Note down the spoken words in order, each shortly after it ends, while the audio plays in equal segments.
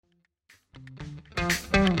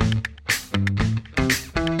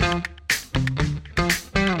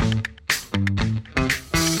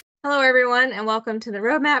everyone, and welcome to the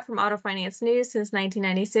Roadmap from Auto Finance News since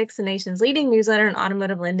 1996, the nation's leading newsletter on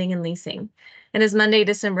automotive lending and leasing. It is Monday,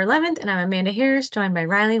 December 11th, and I'm Amanda Harris, joined by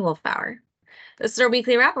Riley Wolfbauer. This is our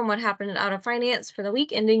weekly wrap on what happened in auto finance for the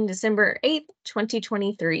week ending December 8th,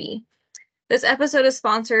 2023. This episode is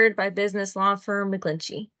sponsored by business law firm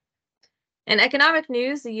McGlinchey. In economic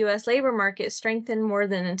news, the U.S. labor market strengthened more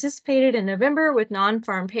than anticipated in November, with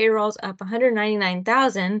non-farm payrolls up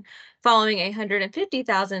 199,000, following a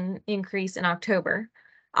 150,000 increase in October.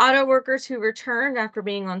 Auto workers who returned after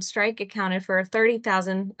being on strike accounted for a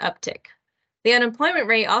 30,000 uptick. The unemployment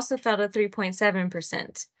rate also fell to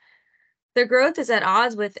 3.7%. The growth is at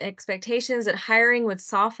odds with expectations that hiring would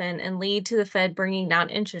soften and lead to the Fed bringing down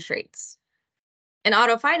interest rates. In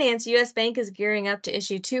auto finance, U.S. Bank is gearing up to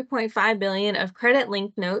issue $2.5 billion of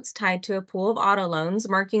credit-linked notes tied to a pool of auto loans,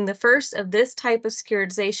 marking the first of this type of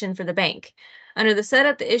securitization for the bank. Under the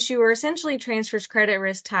setup, the issuer essentially transfers credit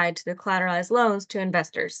risk tied to the collateralized loans to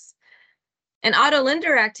investors. In auto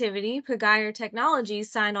lender activity, Pagaya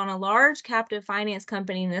Technologies signed on a large captive finance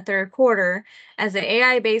company in the third quarter as the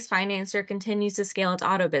AI-based financer continues to scale its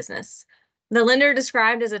auto business. The lender,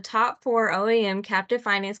 described as a top 4 OEM captive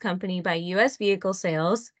finance company by U.S. vehicle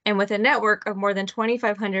sales and with a network of more than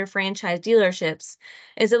 2,500 franchise dealerships,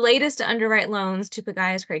 is the latest to underwrite loans to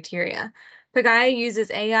Pagaya's criteria. Pagaya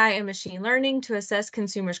uses AI and machine learning to assess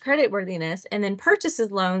consumers' creditworthiness and then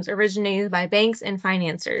purchases loans originated by banks and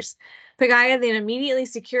financiers. Pagaya then immediately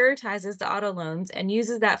securitizes the auto loans and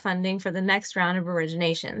uses that funding for the next round of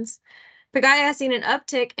originations. Pagaya has seen an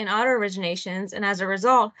uptick in auto originations and as a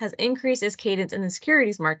result has increased its cadence in the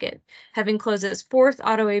securities market, having closed its 4th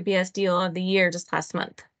auto ABS deal of the year just last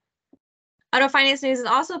month. Auto Finance News is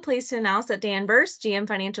also pleased to announce that Dan Burst, GM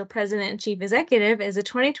Financial President and Chief Executive, is the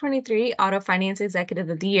 2023 Auto Finance Executive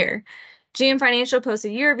of the Year. GM Financial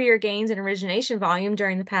posted year-over-year gains in origination volume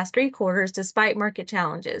during the past 3 quarters despite market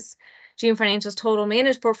challenges. GM Financial's total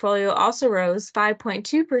managed portfolio also rose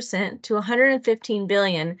 5.2% to $115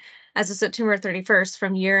 billion as of September 31st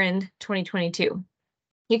from year-end 2022.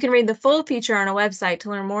 You can read the full feature on our website to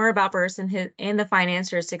learn more about Burst and the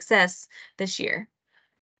financer's success this year.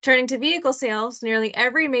 Turning to vehicle sales, nearly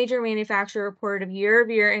every major manufacturer reported a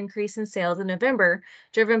year-over-year increase in sales in November,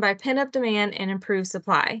 driven by pent-up demand and improved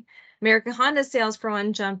supply. American Honda sales for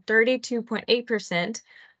one jumped 32.8%,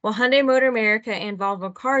 while Hyundai Motor America and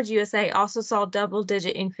Volvo Cars USA also saw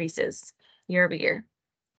double-digit increases year-over-year.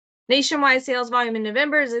 Nationwide sales volume in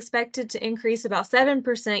November is expected to increase about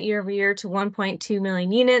 7% year-over-year to 1.2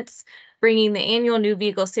 million units, bringing the annual new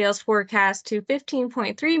vehicle sales forecast to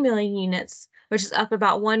 15.3 million units, which is up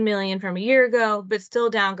about 1 million from a year ago, but still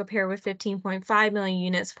down compared with 15.5 million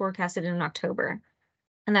units forecasted in October.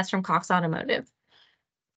 And that's from Cox Automotive.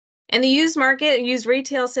 In the used market, used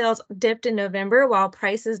retail sales dipped in November while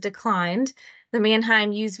prices declined. The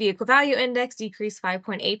Manheim Used Vehicle Value Index decreased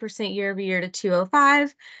 5.8% year-over-year to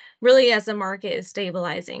 205, really as the market is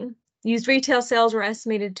stabilizing. Used retail sales were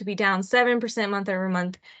estimated to be down 7%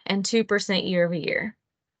 month-over-month and 2% year-over-year.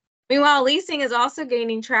 Meanwhile, leasing is also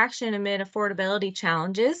gaining traction amid affordability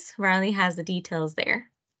challenges. Riley has the details there.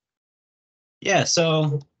 Yeah,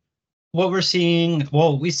 so what we're seeing,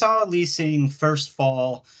 well, we saw leasing first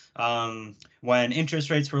fall when interest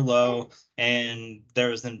rates were low and there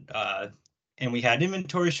was and we had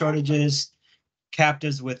inventory shortages.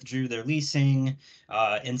 Captives withdrew their leasing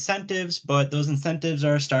incentives, but those incentives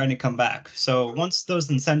are starting to come back. So once those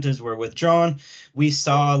incentives were withdrawn, we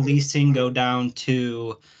saw leasing go down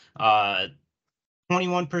to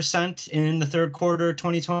 21% in the third quarter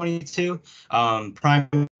 2022. Prime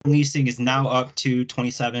leasing is now up to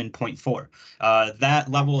 27.4.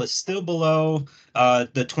 That level is still below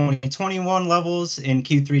the 2021 levels. In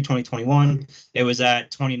Q3 2021, it was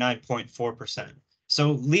at 29.4%.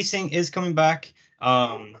 So leasing is coming back.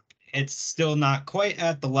 It's still not quite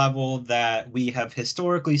at the level that we have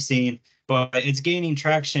historically seen, but it's gaining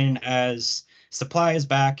traction as supply is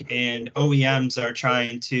back and OEMs are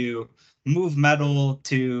trying to move metal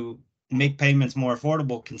to make payments more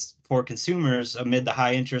affordable for consumers amid the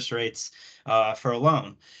high interest rates for a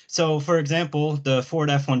loan. So, for example, the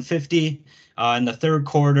Ford F-150 in the third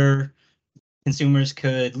quarter, consumers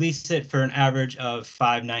could lease it for an average of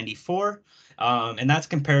 $594. And that's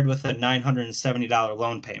compared with a $970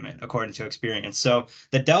 loan payment, according to Experian. So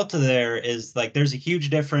the delta there is like there's a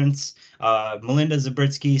huge difference. Melinda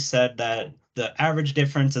Zabritsky said that the average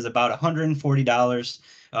difference is about $140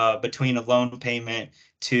 between a loan payment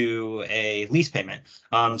to a lease payment.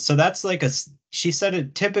 So that's like she said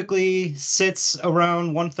it typically sits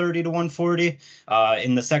around 130 to 140.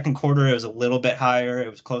 In the second quarter, it was a little bit higher. It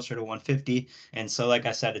was closer to 150. And so, like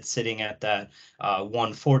I said, it's sitting at that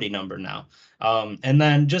 140 number now. And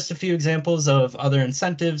then just a few examples of other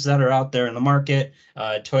incentives that are out there in the market.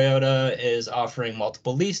 Toyota is offering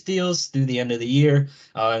multiple lease deals through the end of the year,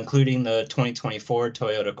 including the 2024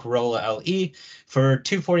 Toyota Corolla LE for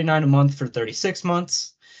 $249 a month for 36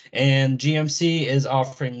 months. And GMC is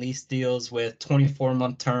offering lease deals with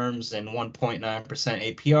 24-month terms and 1.9%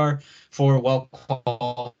 APR for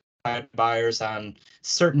well-qualified buyers on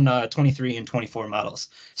certain 23 and 24 models.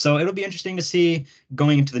 So it'll be interesting to see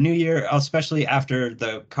going into the new year, especially after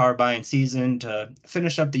the car buying season, to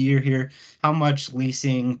finish up the year here, how much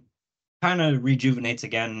leasing kind of rejuvenates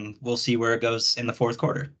again. We'll see where it goes in the fourth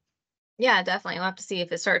quarter. Yeah, definitely. We'll have to see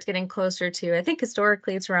if it starts getting closer to, I think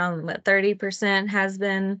historically it's around what 30% has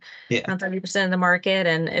been Yeah. around 30% of the market,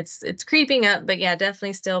 and it's creeping up, but yeah,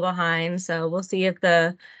 definitely still behind. So we'll see if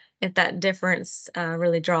that difference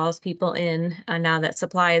really draws people in now that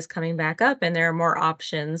supply is coming back up and there are more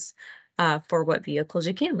options for what vehicles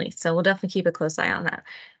you can lease. So we'll definitely keep a close eye on that.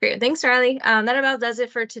 Great. Thanks, Riley. That about does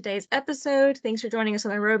it for today's episode. Thanks for joining us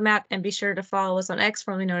on the roadmap, and be sure to follow us on X,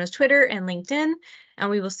 formerly known as Twitter, and LinkedIn. And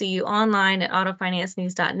we will see you online at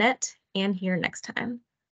autofinancenews.net and here next time.